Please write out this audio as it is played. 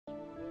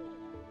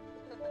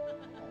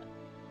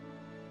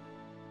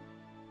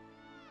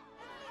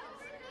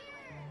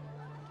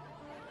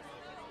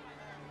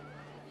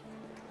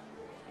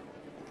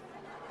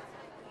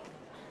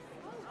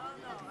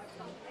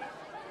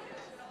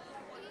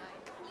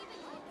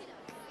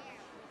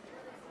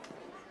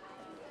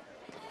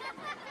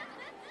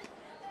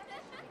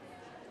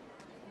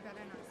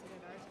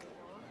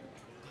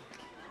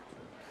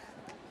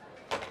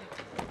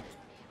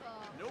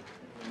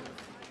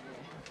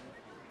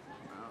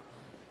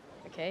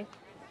Okay.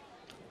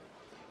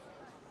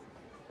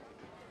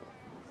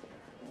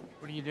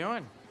 What are you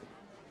doing?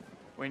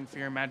 Waiting for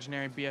your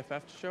imaginary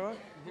BFF to show up?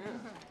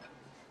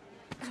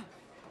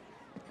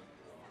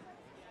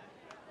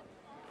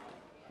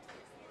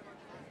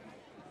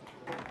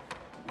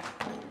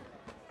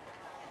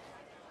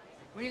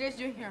 What are you guys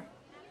doing here?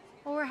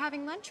 Well, we're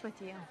having lunch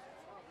with you.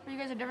 You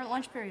guys have different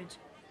lunch periods.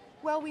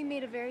 Well, we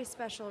made a very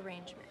special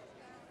arrangement.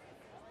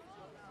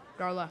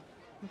 Darla,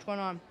 what's going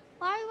on?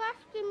 Why are you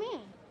asking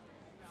me?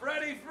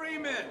 Freddie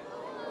Freeman!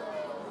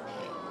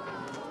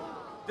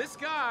 This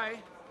guy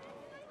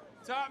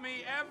taught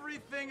me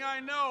everything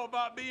I know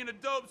about being a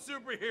dope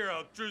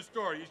superhero. True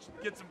story. You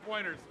should get some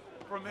pointers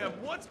from him.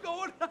 What's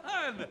going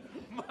on?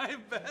 My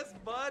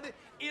best bud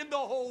in the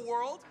whole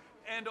world,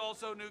 and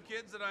also new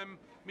kids that I'm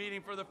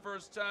meeting for the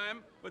first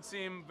time, but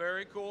seem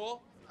very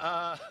cool.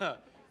 I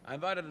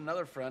invited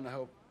another friend. I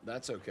hope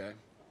that's okay.